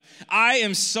I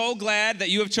am so glad that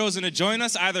you have chosen to join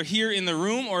us either here in the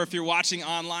room or if you're watching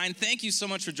online. Thank you so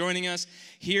much for joining us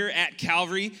here at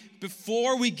Calvary.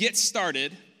 Before we get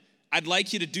started, I'd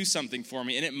like you to do something for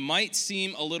me, and it might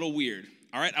seem a little weird.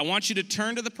 All right, I want you to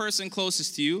turn to the person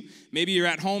closest to you. Maybe you're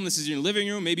at home, this is your living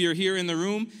room. Maybe you're here in the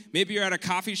room. Maybe you're at a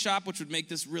coffee shop, which would make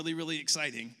this really, really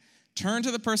exciting. Turn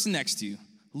to the person next to you.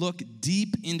 Look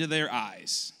deep into their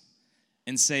eyes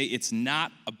and say, it's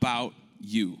not about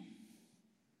you.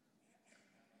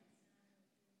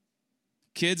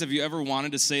 Kids, have you ever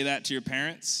wanted to say that to your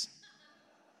parents?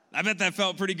 I bet that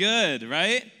felt pretty good,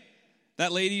 right?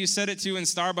 That lady you said it to in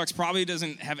Starbucks probably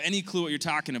doesn't have any clue what you're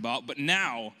talking about, but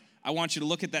now I want you to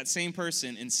look at that same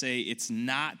person and say, it's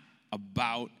not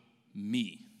about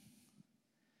me.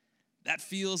 That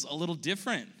feels a little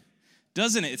different,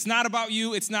 doesn't it? It's not about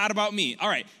you, it's not about me. All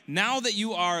right, now that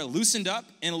you are loosened up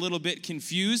and a little bit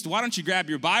confused, why don't you grab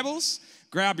your Bibles,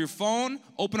 grab your phone,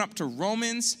 open up to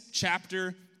Romans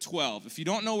chapter 12. If you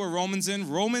don't know where Romans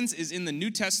is in the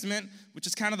New Testament, which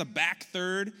is kind of the back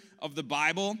third of the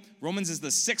Bible. Romans is the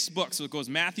 6th book, so it goes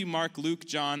Matthew, Mark, Luke,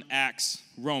 John, Acts,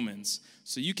 Romans.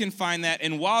 So you can find that.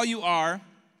 And while you are,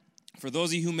 for those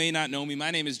of you who may not know me,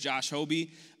 my name is Josh Hobie.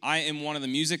 I am one of the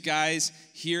music guys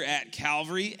here at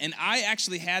Calvary, and I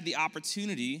actually had the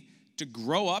opportunity to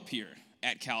grow up here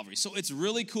at Calvary. So it's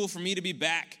really cool for me to be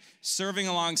back serving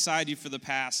alongside you for the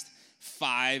past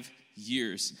 5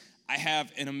 years. I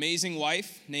have an amazing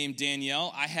wife named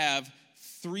Danielle. I have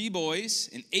 3 boys,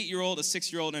 an 8-year-old, a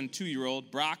 6-year-old, and a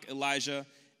 2-year-old, Brock, Elijah,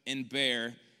 and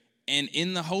Bear. And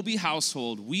in the Hobie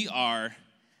household, we are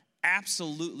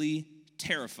absolutely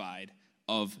terrified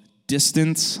of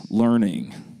distance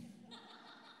learning.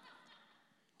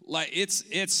 Like,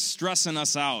 it's stressing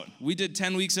us out. We did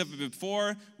 10 weeks of it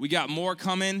before. We got more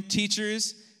coming.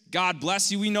 Teachers, God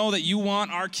bless you. We know that you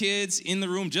want our kids in the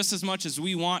room just as much as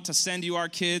we want to send you our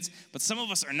kids, but some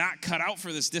of us are not cut out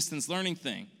for this distance learning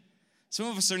thing. Some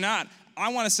of us are not.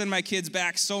 I want to send my kids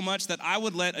back so much that I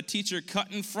would let a teacher cut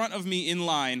in front of me in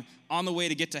line on the way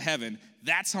to get to heaven.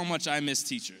 That's how much I miss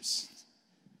teachers.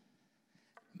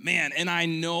 Man, and I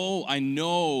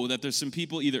know that there's some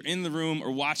people either in the room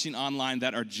or watching online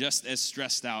that are just as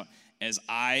stressed out as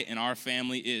I and our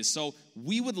family is. So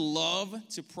we would love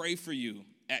to pray for you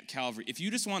at Calvary. If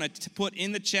you just want to put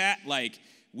in the chat, like,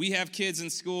 we have kids in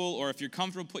school, or if you're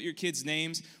comfortable, put your kids'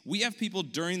 names. We have people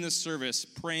during this service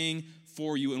praying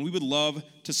for you, and we would love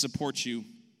to support you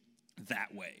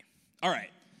that way. All right.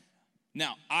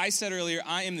 Now, I said earlier,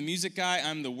 I am the music guy.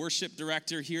 I'm the worship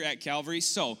director here at Calvary.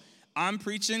 So I'm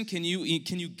preaching. Can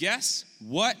you guess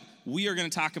what we are going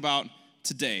to talk about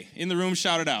today? In the room,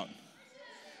 shout it out.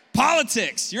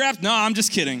 Politics. No, I'm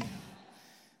just kidding.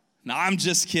 No, I'm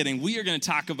just kidding. We are going to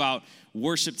talk about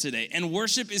worship today. And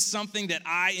worship is something that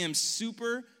I am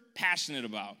super passionate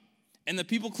about. And the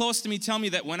people close to me tell me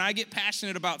that when I get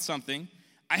passionate about something,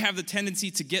 I have the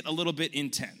tendency to get a little bit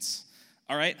intense.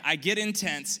 All right? I get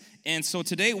intense. And so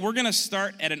today we're going to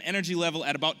start at an energy level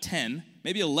at about 10,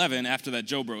 maybe 11 after that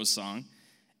Joe Bros song.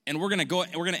 And we're going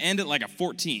to end at like a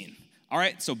 14. All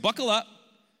right? So buckle up.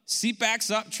 Seat backs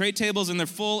up, tray tables in their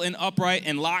full and upright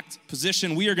and locked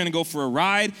position. We are going to go for a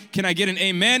ride. Can I get an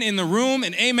amen in the room,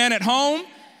 an amen at home?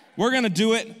 We're going to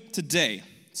do it today.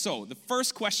 So the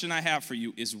first question I have for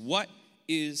you is, what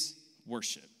is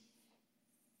worship?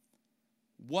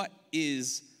 What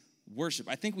is worship?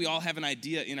 I think we all have an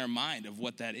idea in our mind of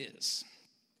what that is.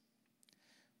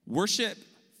 Worship,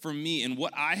 for me, and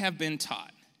what I have been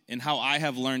taught and how I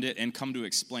have learned it and come to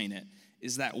explain it,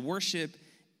 is that worship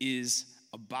is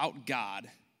about God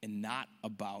and not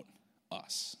about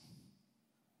us.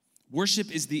 Worship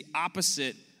is the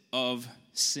opposite of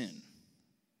sin.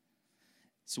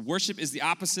 So worship is the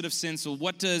opposite of sin. So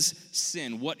what does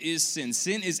sin? What is sin?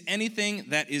 Sin is anything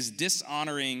that is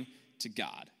dishonoring to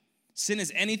God. Sin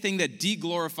is anything that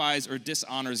deglorifies or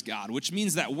dishonors God, which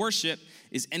means that worship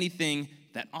is anything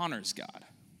that honors God.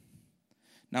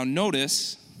 Now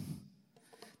notice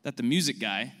that the music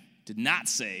guy did not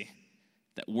say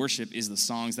that worship is the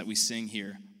songs that we sing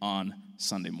here on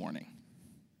Sunday morning.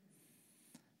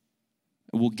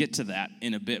 We'll get to that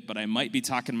in a bit, but I might be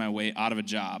talking my way out of a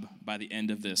job by the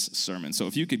end of this sermon. So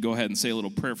if you could go ahead and say a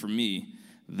little prayer for me,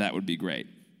 that would be great.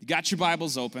 You got your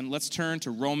Bibles open. Let's turn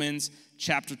to Romans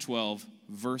chapter 12,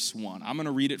 verse 1. I'm going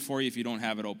to read it for you if you don't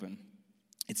have it open.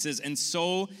 It says, "And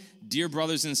so, dear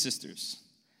brothers and sisters,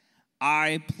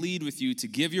 I plead with you to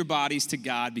give your bodies to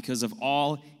God because of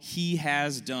all he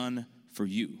has done for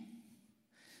you.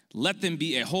 Let them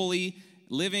be a holy,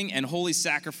 living and holy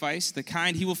sacrifice, the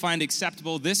kind he will find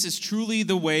acceptable. This is truly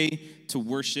the way to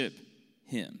worship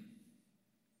him."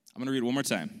 I'm going to read it one more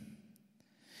time.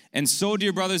 And so,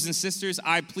 dear brothers and sisters,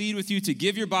 I plead with you to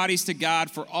give your bodies to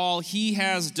God for all he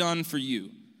has done for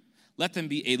you. Let them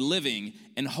be a living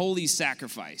and holy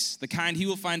sacrifice, the kind he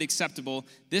will find acceptable.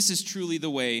 This is truly the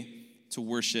way to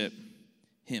worship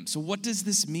him. So what does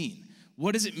this mean?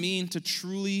 What does it mean to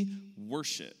truly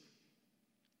worship?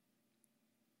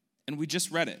 And we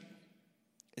just read it.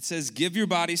 It says, give your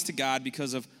bodies to God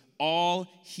because of all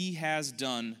he has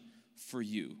done for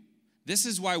you. This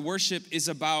is why worship is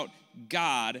about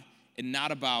God and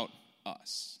not about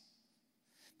us.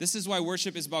 This is why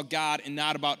worship is about God and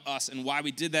not about us, and why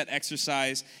we did that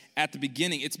exercise at the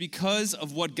beginning. It's because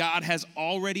of what God has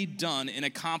already done and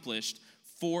accomplished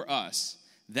for us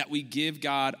that we give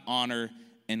God honor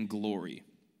and glory.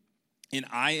 And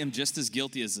I am just as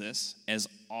guilty as this, as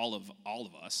all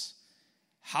of us.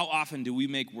 How often do we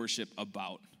make worship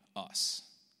about us?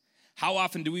 How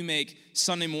often do we make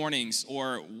Sunday mornings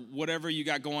or whatever you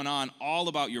got going on all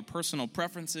about your personal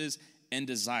preferences and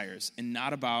desires and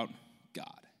not about God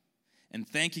and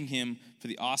thanking him for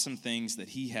the awesome things that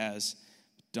he has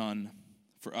done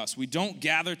for us? We don't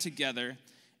gather together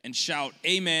and shout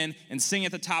amen and sing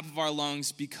at the top of our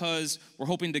lungs because we're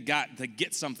hoping to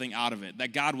get something out of it,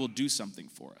 that God will do something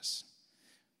for us.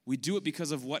 We do it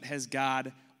because of what has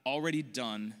God already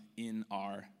done in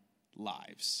our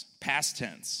lives. Past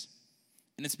tense.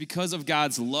 And it's because of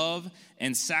God's love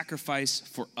and sacrifice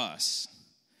for us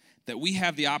that we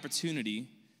have the opportunity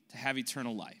to have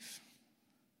eternal life.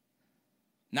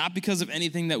 Not because of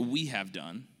anything that we have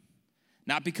done,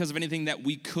 not because of anything that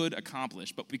we could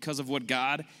accomplish, but because of what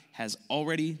God has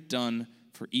already done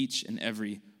for each and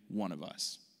every one of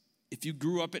us. If you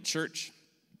grew up at church,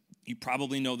 you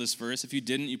probably know this verse. If you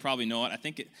didn't, you probably know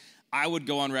it. I would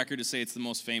go on record to say it's the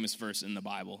most famous verse in the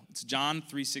Bible. It's John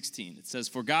 3:16. It says,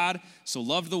 "For God so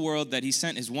loved the world that he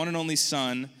sent his one and only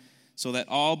Son, so that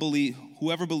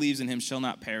whoever believes in him shall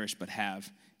not perish but have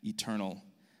eternal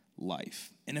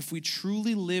life." And if we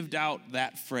truly lived out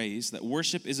that phrase, that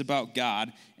worship is about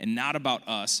God and not about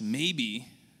us, maybe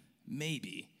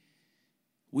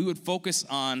we would focus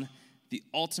on the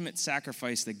ultimate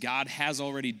sacrifice that God has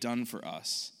already done for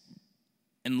us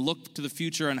and look to the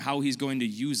future on how he's going to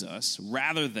use us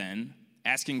rather than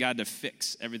asking God to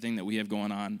fix everything that we have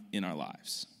going on in our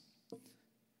lives.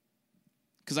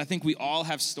 Because I think we all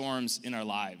have storms in our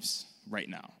lives right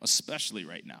now, especially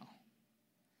right now.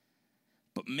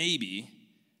 But maybe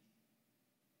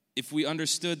if we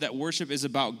understood that worship is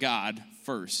about God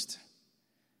first,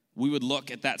 we would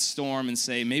look at that storm and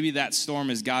say, maybe that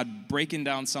storm is God breaking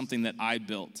down something that I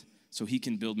built so he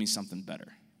can build me something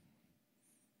better.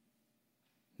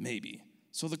 Maybe.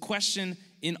 So the question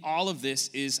in all of this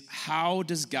is, how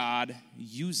does God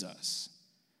use us?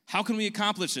 How can we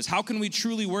accomplish this? How can we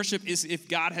truly worship if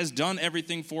God has done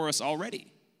everything for us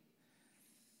already?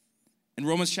 In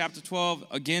Romans chapter 12,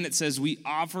 again, it says, we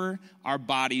offer our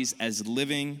bodies as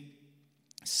living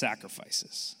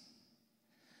sacrifices.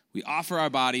 We offer our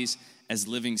bodies as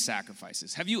living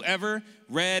sacrifices. Have you ever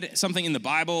read something in the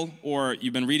Bible, or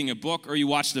you've been reading a book, or you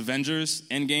watched Avengers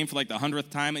Endgame for like the 100th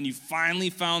time, and you finally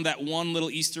found that one little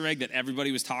Easter egg that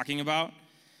everybody was talking about,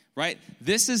 right?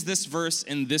 This is this verse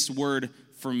and this word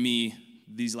for me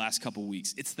these last couple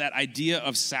weeks. It's that idea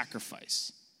of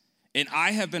sacrifice. And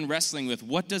I have been wrestling with,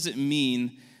 what does it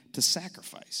mean to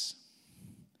sacrifice?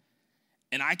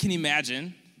 And I can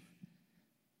imagine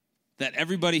that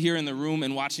everybody here in the room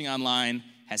and watching online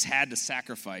has had to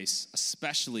sacrifice,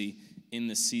 especially in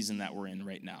the season that we're in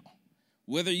right now.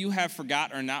 Whether you have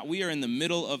forgot or not, we are in the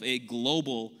middle of a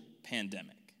global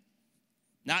pandemic.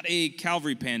 Not a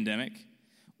Calvary pandemic,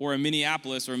 or a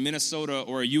Minneapolis or Minnesota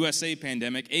or a USA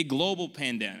pandemic, a global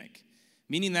pandemic,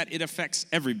 meaning that it affects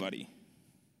everybody.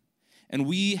 And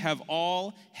we have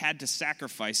all had to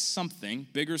sacrifice something,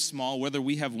 big or small, whether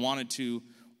we have wanted to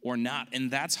or not. And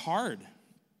that's hard.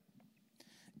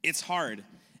 It's hard.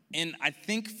 And I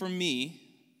think for me,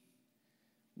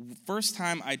 first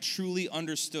time I truly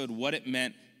understood what it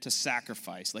meant to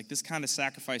sacrifice, like this kind of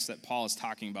sacrifice that Paul is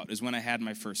talking about, is when I had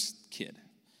my first kid,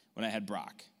 when I had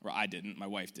Brock. Or I didn't, my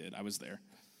wife did. I was there.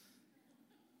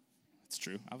 It's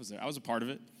true, I was there. I was a part of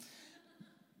it.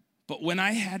 But when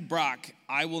I had Brock,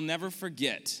 I will never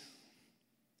forget,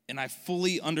 and I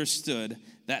fully understood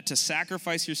that to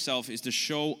sacrifice yourself is to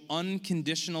show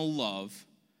unconditional love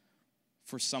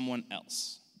for someone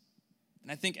else.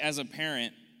 And I think as a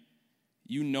parent,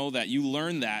 you know that, you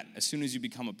learn that as soon as you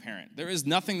become a parent. There is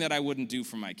nothing that I wouldn't do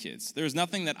for my kids. There is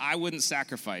nothing that I wouldn't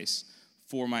sacrifice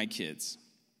for my kids.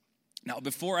 Now,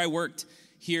 before I worked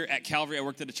here at Calvary, I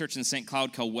worked at a church in St.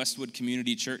 Cloud called Westwood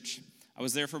Community Church. I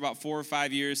was there for about 4 or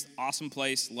 5 years. Awesome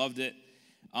place, loved it.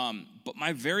 But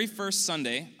my very first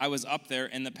Sunday, I was up there,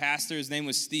 and the pastor, his name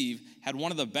was Steve, had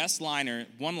one of the best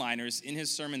one-liners in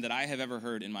his sermon that I have ever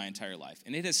heard in my entire life.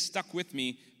 And it has stuck with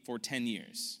me for 10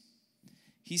 years.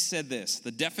 He said this: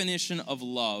 the definition of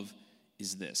love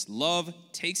is this: love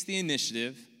takes the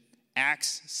initiative,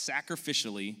 acts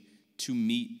sacrificially to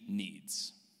meet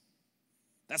needs.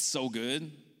 That's so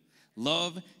good.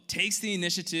 Love takes the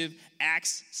initiative,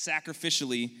 acts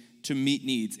sacrificially to meet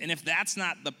needs. And if that's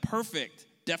not the perfect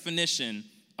definition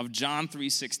of John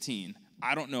 3:16,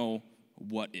 I don't know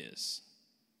what is.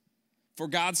 For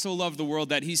God so loved the world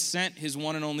that he sent his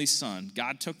one and only son.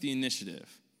 God took the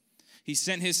initiative. He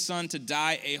sent his son to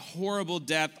die a horrible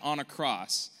death on a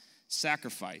cross,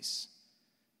 sacrifice,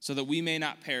 so that we may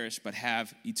not perish but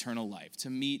have eternal life, to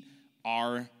meet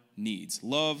our needs.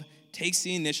 Love takes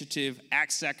the initiative,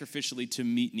 acts sacrificially to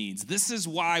meet needs. This is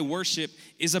why worship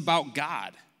is about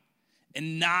God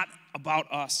and not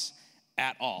about us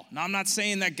at all. Now, I'm not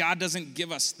saying that God doesn't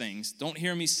give us things. Don't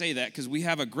hear me say that, because we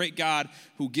have a great God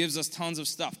who gives us tons of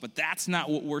stuff, but that's not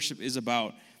what worship is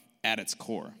about at its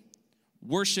core.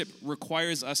 Worship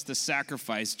requires us to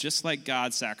sacrifice just like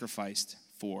God sacrificed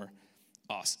for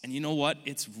us. And you know what?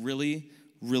 It's really,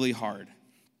 really hard.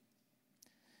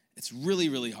 It's really,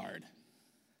 really hard.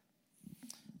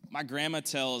 My grandma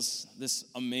tells this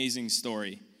amazing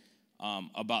story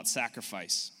about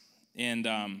sacrifice. And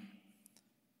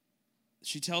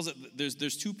she tells it,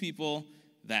 there's two people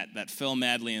that fell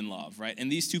madly in love, right?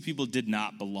 And these two people did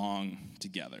not belong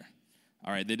together.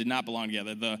 All right, they did not belong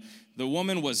together. The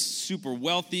woman was super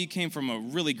wealthy, came from a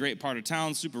really great part of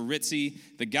town, super ritzy.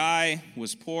 The guy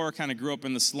was poor, kind of grew up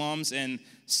in the slums, and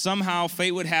somehow,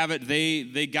 fate would have it,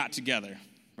 they got together,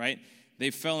 right?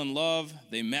 They fell in love,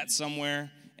 they met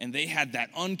somewhere, and they had that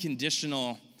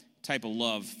unconditional type of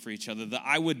love for each other, the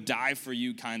I would die for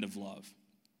you kind of love.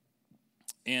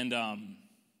 And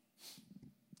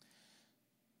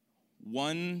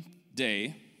one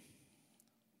day,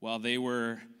 while they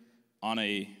were on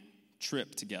a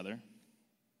trip together,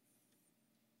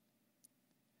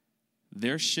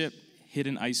 their ship hit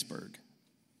an iceberg.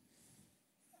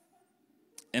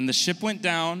 And the ship went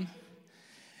down,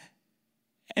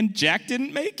 and Jack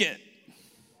didn't make it.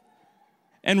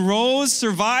 And Rose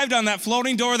survived on that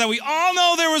floating door that we all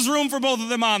know there was room for both of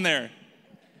them on there.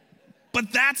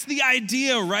 But that's the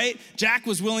idea, right? Jack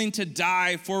was willing to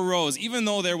die for Rose, even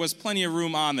though there was plenty of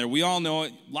room on there. We all know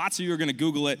it. Lots of you are going to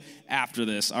Google it after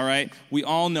this, all right? We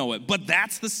all know it. But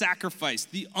that's the sacrifice,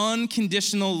 the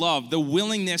unconditional love, the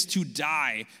willingness to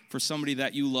die for somebody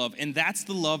that you love. And that's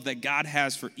the love that God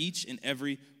has for each and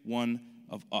every one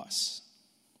of us.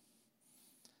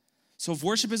 So if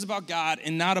worship is about God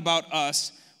and not about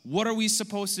us, what are we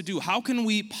supposed to do? How can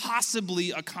we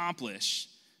possibly accomplish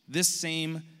this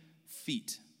same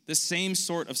feat, the same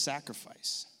sort of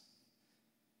sacrifice?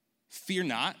 Fear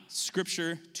not,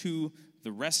 Scripture to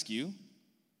the rescue.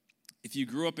 If you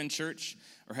grew up in church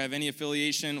or have any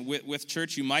affiliation with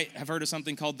church, you might have heard of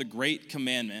something called the Great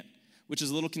Commandment, which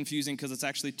is a little confusing because it's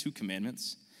actually 2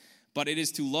 commandments. But it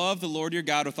is to love the Lord your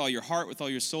God with all your heart, with all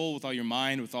your soul, with all your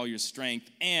mind, with all your strength,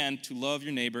 and to love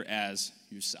your neighbor as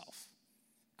yourself.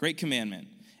 Great commandment.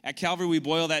 At Calvary, we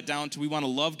boil that down to we want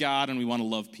to love God and we want to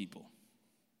love people.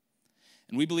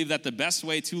 And we believe that the best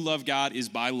way to love God is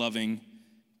by loving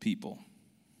people.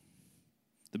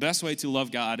 The best way to love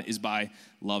God is by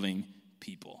loving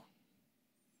people.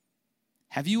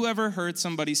 Have you ever heard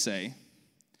somebody say,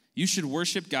 you should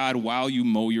worship God while you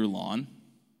mow your lawn?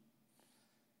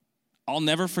 I'll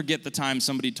never forget the time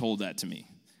somebody told that to me.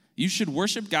 You should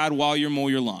worship God while you mow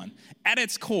your lawn. At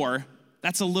its core,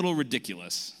 that's a little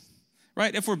ridiculous,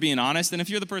 right? If we're being honest, and if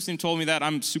you're the person who told me that,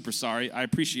 I'm super sorry. I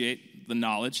appreciate the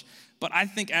knowledge. But I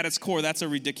think at its core, that's a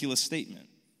ridiculous statement.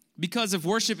 Because if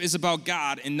worship is about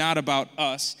God and not about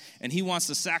us, and he wants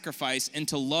to sacrifice and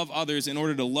to love others in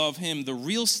order to love him, the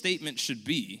real statement should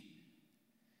be,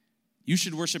 you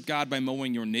should worship God by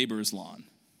mowing your neighbor's lawn.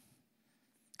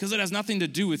 Because it has nothing to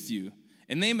do with you.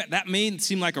 And that may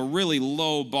seem like a really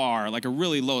low bar, like a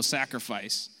really low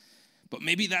sacrifice. But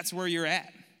maybe that's where you're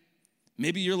at.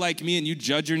 Maybe you're like me and you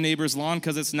judge your neighbor's lawn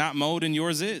because it's not mowed and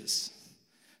yours is.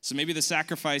 So maybe the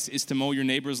sacrifice is to mow your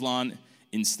neighbor's lawn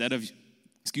instead of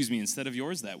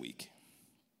yours that week.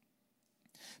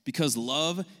 Because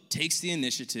love takes the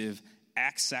initiative,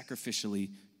 acts sacrificially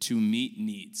to meet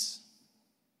needs.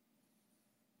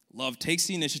 Love takes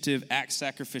the initiative, acts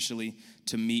sacrificially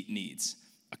to meet needs.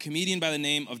 A comedian by the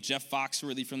name of Jeff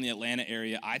Foxworthy from the Atlanta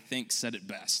area, I think, said it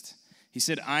best. He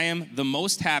said, I am the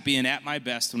most happy and at my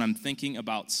best when I'm thinking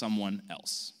about someone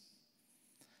else.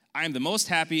 I am the most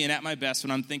happy and at my best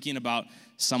when I'm thinking about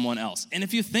someone else. And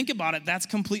if you think about it, that's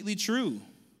completely true.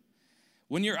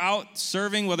 When you're out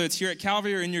serving, whether it's here at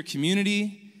Calvary or in your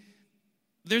community,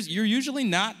 you're usually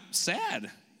not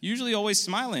sad. You're usually always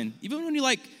smiling. Even when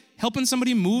you're helping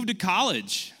somebody move to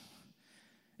college,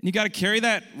 and you got to carry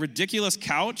that ridiculous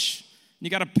couch, and you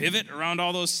got to pivot around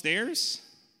all those stairs.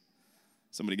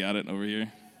 Somebody got it over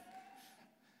here.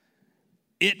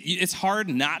 It's hard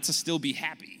not to still be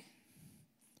happy,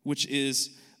 which is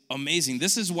amazing.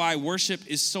 This is why worship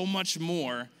is so much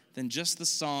more than just the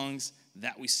songs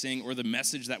that we sing or the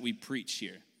message that we preach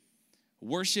here.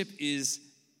 Worship is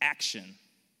action.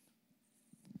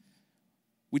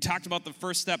 We talked about the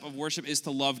first step of worship is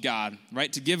to love God,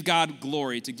 right? To give God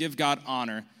glory, to give God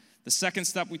honor. The second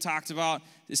step we talked about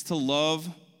is to love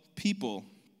people.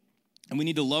 And we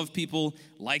need to love people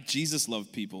like Jesus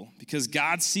loved people, because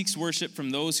God seeks worship from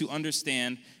those who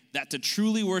understand that to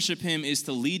truly worship him is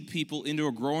to lead people into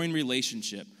a growing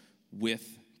relationship with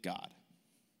God.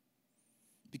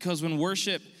 Because when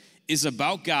worship is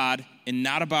about God and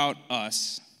not about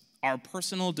us, our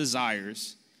personal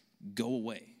desires go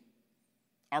away.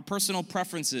 Our personal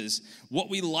preferences, what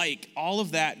we like, all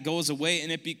of that goes away,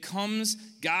 and it becomes,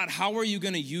 God, how are you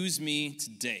going to use me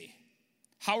today?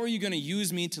 How are you going to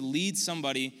use me to lead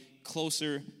somebody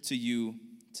closer to you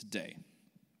today?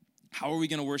 How are we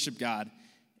going to worship God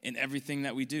in everything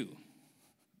that we do?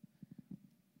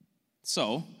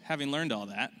 So, having learned all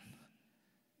that,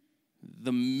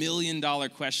 the million-dollar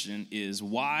question is,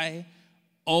 why,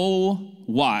 oh,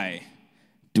 why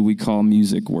do we call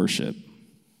music worship?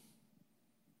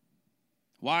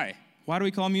 Why? Why do we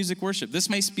call music worship? This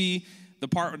might be the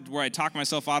part where I talk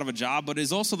myself out of a job, but it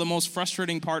is also the most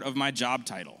frustrating part of my job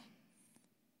title.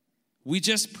 We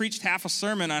just preached half a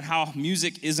sermon on how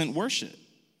music isn't worship.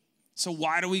 So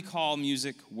why do we call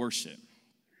music worship?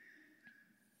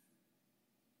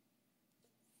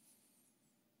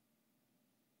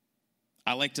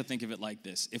 I like to think of it like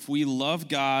this. If we love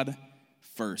God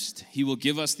first, he will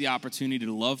give us the opportunity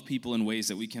to love people in ways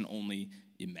that we can only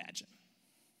imagine.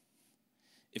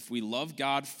 If we love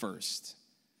God first,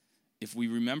 if we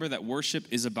remember that worship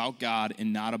is about God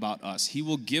and not about us, he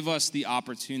will give us the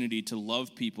opportunity to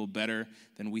love people better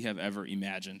than we have ever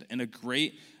imagined. And a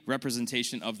great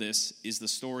representation of this is the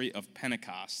story of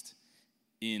Pentecost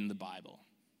in the Bible.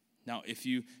 Now, if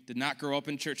you did not grow up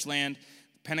in church land,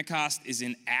 Pentecost is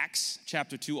in Acts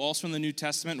chapter 2, also in the New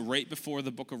Testament, right before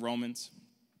the book of Romans.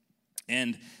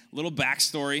 And little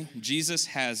backstory, Jesus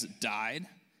has died,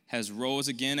 has rose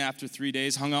again after 3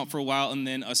 days, hung out for a while, and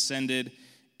then ascended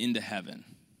into heaven,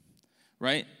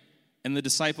 right? And the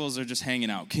disciples are just hanging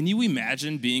out. Can you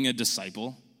imagine being a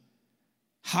disciple?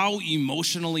 How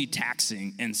emotionally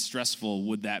taxing and stressful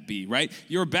would that be, right?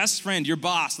 Your best friend, your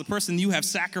boss, the person you have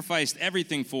sacrificed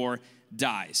everything for,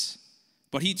 dies.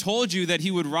 But he told you that he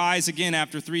would rise again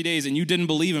after 3 days, and you didn't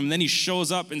believe him. Then he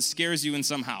shows up and scares you in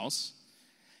some house,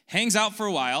 hangs out for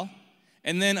a while,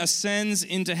 and then ascends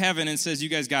into heaven and says, you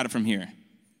guys got it from here.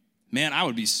 Man, I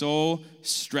would be so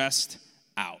stressed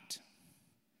out.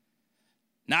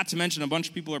 Not to mention a bunch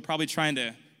of people are probably trying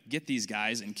to get these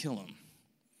guys and kill them.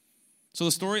 So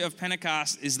the story of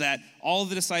Pentecost is that all of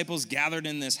the disciples gathered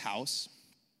in this house,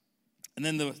 and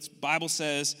then the Bible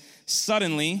says,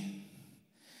 suddenly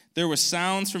there were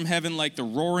sounds from heaven like the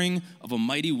roaring of a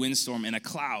mighty windstorm, and a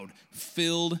cloud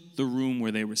filled the room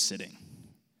where they were sitting.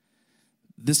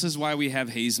 This is why we have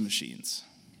haze machines.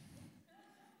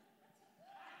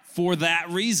 For that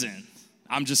reason.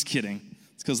 I'm just kidding.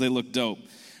 It's because they look dope.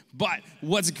 But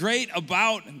what's great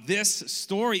about this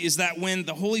story is that when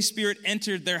the Holy Spirit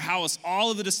entered their house,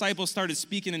 all of the disciples started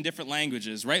speaking in different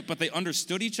languages, right? But they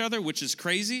understood each other, which is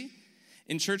crazy.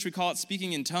 In church, we call it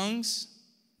speaking in tongues.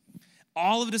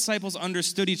 All of the disciples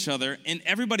understood each other, and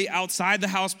everybody outside the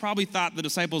house probably thought the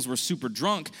disciples were super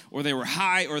drunk, or they were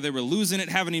high, or they were losing it,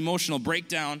 having an emotional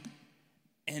breakdown.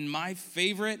 And my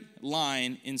favorite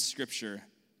line in Scripture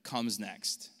comes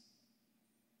next.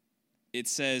 It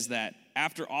says that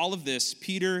after all of this,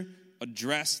 Peter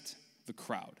addressed the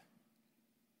crowd.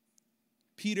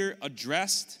 Peter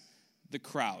addressed the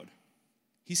crowd.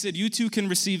 He said, you too can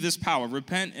receive this power.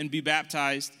 Repent and be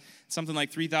baptized. Something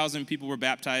like 3,000 people were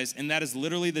baptized, and that is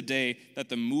literally the day that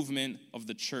the movement of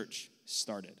the church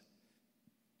started.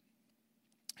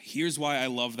 Here's why I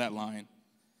love that line.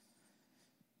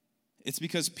 It's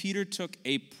because Peter took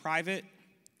a private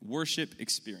worship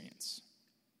experience,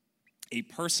 a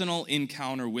personal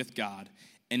encounter with God,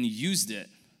 and used it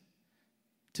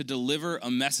to deliver a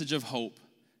message of hope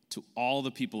to all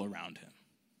the people around him.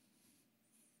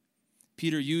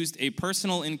 Peter used a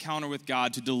personal encounter with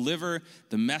God to deliver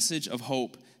the message of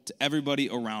hope to everybody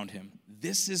around him.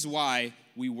 This is why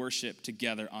we worship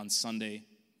together on Sunday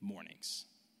mornings.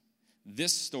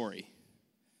 This story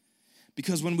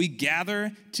Because when we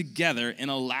gather together and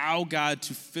allow God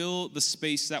to fill the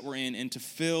space that we're in and to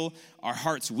fill our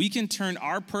hearts, we can turn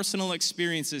our personal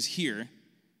experiences here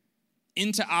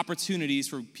into opportunities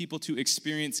for people to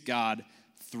experience God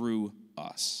through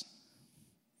us.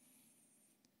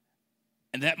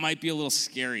 And that might be a little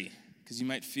scary because you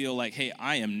might feel like, hey,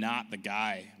 I am not the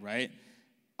guy, right?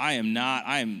 I am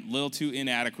a little too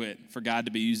inadequate for God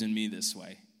to be using me this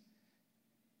way.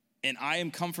 And I am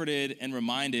comforted and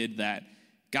reminded that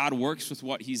God works with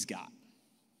what he's got.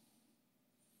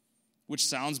 Which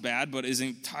sounds bad, but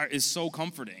is so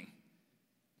comforting.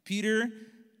 Peter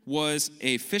was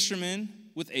a fisherman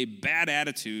with a bad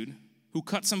attitude who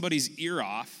cut somebody's ear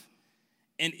off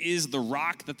and is the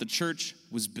rock that the church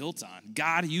was built on.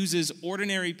 God uses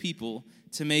ordinary people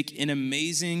to make an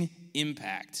amazing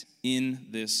impact in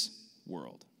this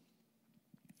world.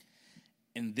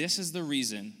 And this is the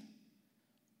reason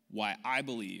why I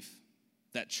believe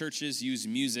that churches use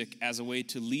music as a way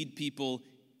to lead people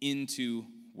into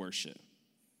worship.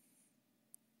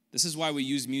 This is why we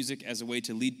use music as a way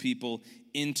to lead people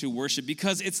into worship,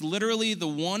 because it's literally the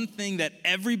one thing that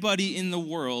everybody in the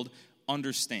world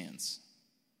understands.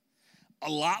 A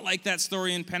lot like that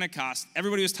story in Pentecost.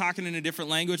 Everybody was talking in a different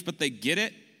language, but they get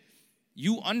it.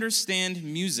 You understand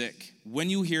music when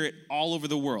you hear it all over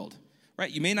the world,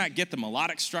 right? You may not get the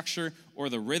melodic structure or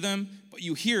the rhythm, but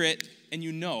you hear it and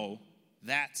you know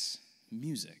that's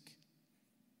music.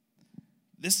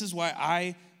 This is why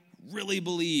I really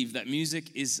believe that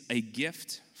music is a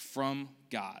gift from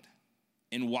God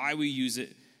and why we use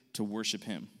it to worship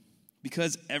him.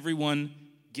 Because everyone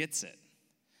gets it.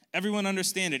 Everyone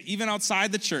understands it. Even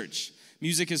outside the church,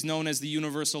 music is known as the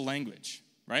universal language,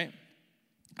 right?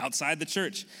 Outside the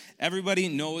church, everybody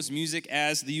knows music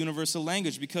as the universal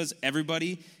language because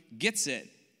everybody gets it.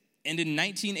 And in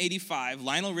 1985,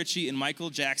 Lionel Richie and Michael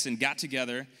Jackson got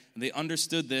together, and they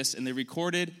understood this, and they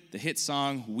recorded the hit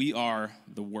song, We Are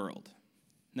the World.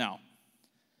 Now,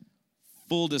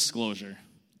 full disclosure,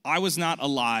 I was not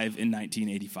alive in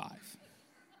 1985.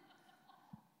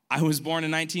 I was born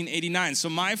in 1989, so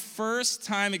my first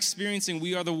time experiencing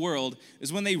We Are the World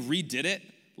is when they redid it,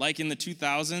 like in the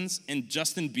 2000s, and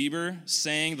Justin Bieber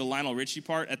sang the Lionel Richie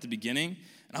part at the beginning.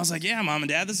 And I was like, yeah, Mom and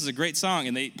Dad, this is a great song.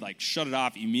 And they shut it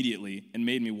off immediately and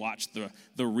made me watch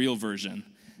the real version,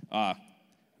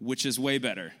 which is way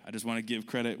better. I just want to give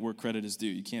credit where credit is due.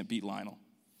 You can't beat Lionel.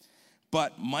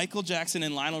 But Michael Jackson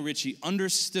and Lionel Richie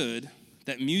understood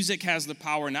that music has the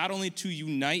power not only to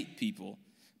unite people,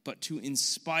 but to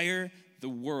inspire the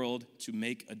world to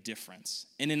make a difference.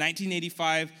 And in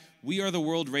 1985, We Are the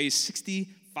World raised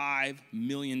 $65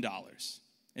 million.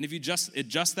 And if you just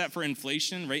adjust that for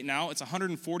inflation right now, it's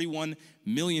 $141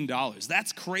 million.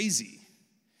 That's crazy.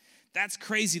 That's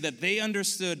crazy that they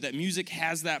understood that music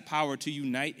has that power to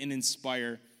unite and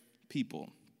inspire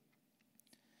people.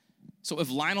 So if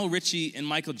Lionel Richie and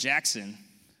Michael Jackson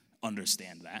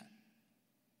understand that,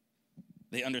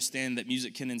 they understand that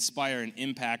music can inspire and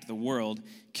impact the world,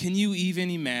 can you even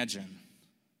imagine?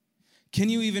 Can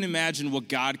you even imagine what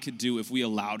God could do if we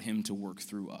allowed him to work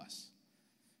through us?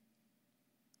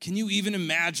 Can you even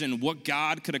imagine what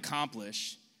God could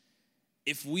accomplish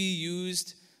if we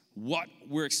used what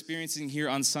we're experiencing here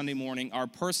on Sunday morning, our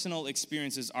personal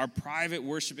experiences, our private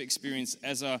worship experience,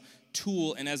 as a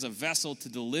tool and as a vessel to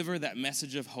deliver that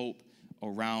message of hope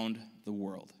around the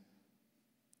world?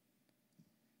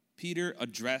 Peter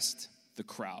addressed the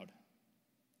crowd.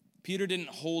 Peter didn't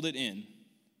hold it in.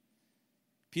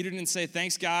 Peter didn't say,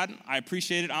 thanks, God, I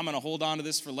appreciate it, I'm going to hold on to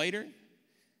this for later.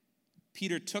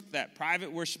 Peter took that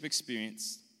private worship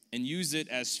experience and used it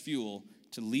as fuel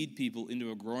to lead people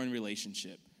into a growing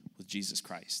relationship with Jesus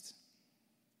Christ.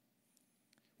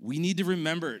 We need to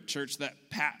remember, church, that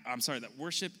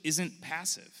worship isn't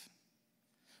passive.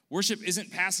 Worship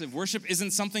isn't passive. Worship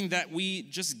isn't something that we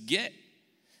just get.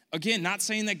 Again, not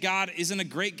saying that God isn't a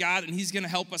great God and he's going to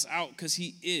help us out, because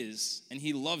he is and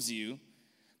he loves you.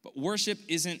 But worship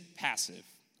isn't passive.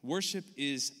 Worship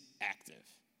is active.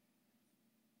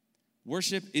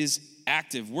 Worship is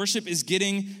active. Worship is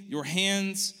getting your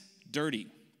hands dirty.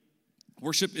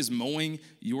 Worship is mowing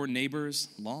your neighbor's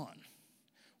lawn.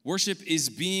 Worship is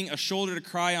being a shoulder to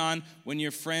cry on when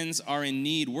your friends are in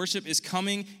need. Worship is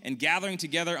coming and gathering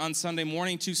together on Sunday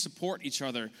morning to support each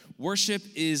other. Worship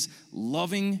is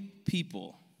loving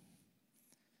people,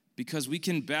 because we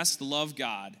can best love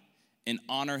God and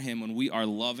honor him when we are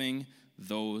loving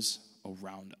those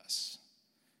around us.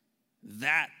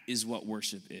 That is what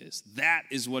worship is. That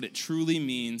is what it truly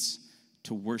means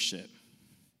to worship.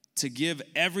 To give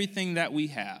everything that we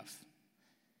have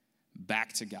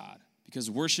back to God. Because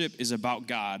worship is about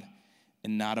God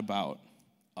and not about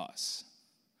us.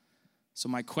 So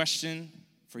my question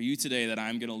for you today that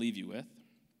I'm going to leave you with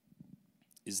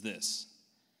is this: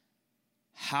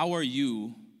 how are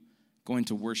you going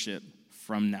to worship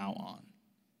from now on?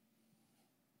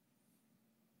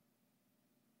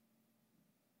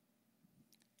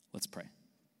 Let's pray.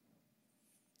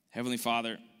 Heavenly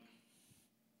Father,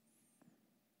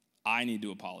 I need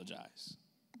to apologize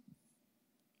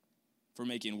for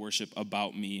making worship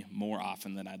about me more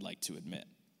often than I'd like to admit.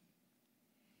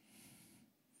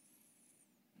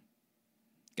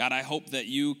 God, I hope that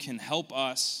you can help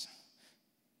us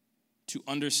to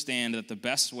understand that the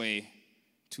best way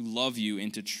to love you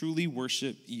and to truly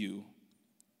worship you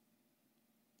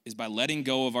is by letting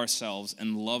go of ourselves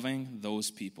and loving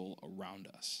those people around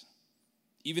us,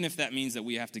 even if that means that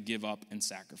we have to give up and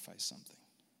sacrifice something.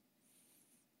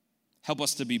 Help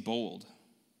us to be bold.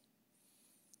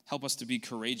 Help us to be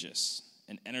courageous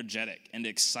and energetic and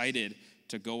excited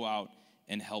to go out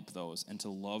and help those and to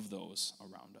love those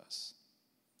around us.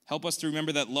 Help us to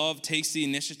remember that love takes the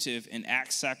initiative and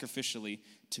acts sacrificially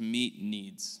to meet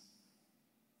needs.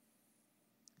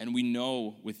 And we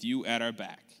know with you at our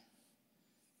back,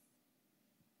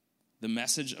 the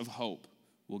message of hope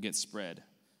will get spread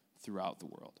throughout the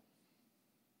world.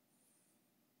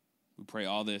 We pray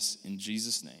all this in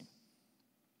Jesus' name.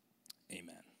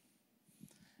 Amen.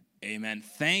 Amen.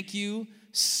 Thank you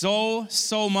so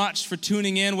much for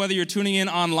tuning in, whether you're tuning in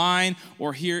online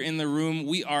or here in the room.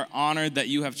 We are honored that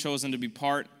you have chosen to be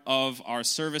part of our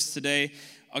service today.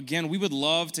 Again, we would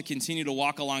love to continue to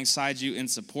walk alongside you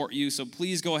and support you. So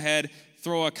please go ahead,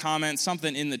 throw a comment,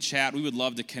 something in the chat. We would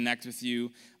love to connect with you.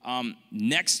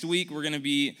 Next week, we're going to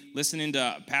be listening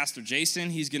to Pastor Jason.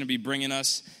 He's going to be bringing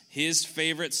us his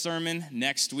favorite sermon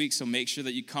next week. So make sure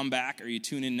that you come back or you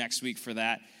tune in next week for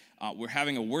that. We're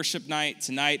having a worship night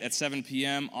tonight at 7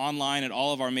 p.m. online at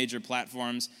all of our major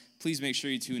platforms. Please make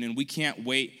sure you tune in. We can't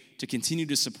wait to continue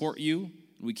to support you.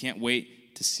 We can't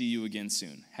wait to see you again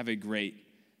soon. Have a great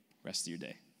rest of your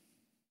day.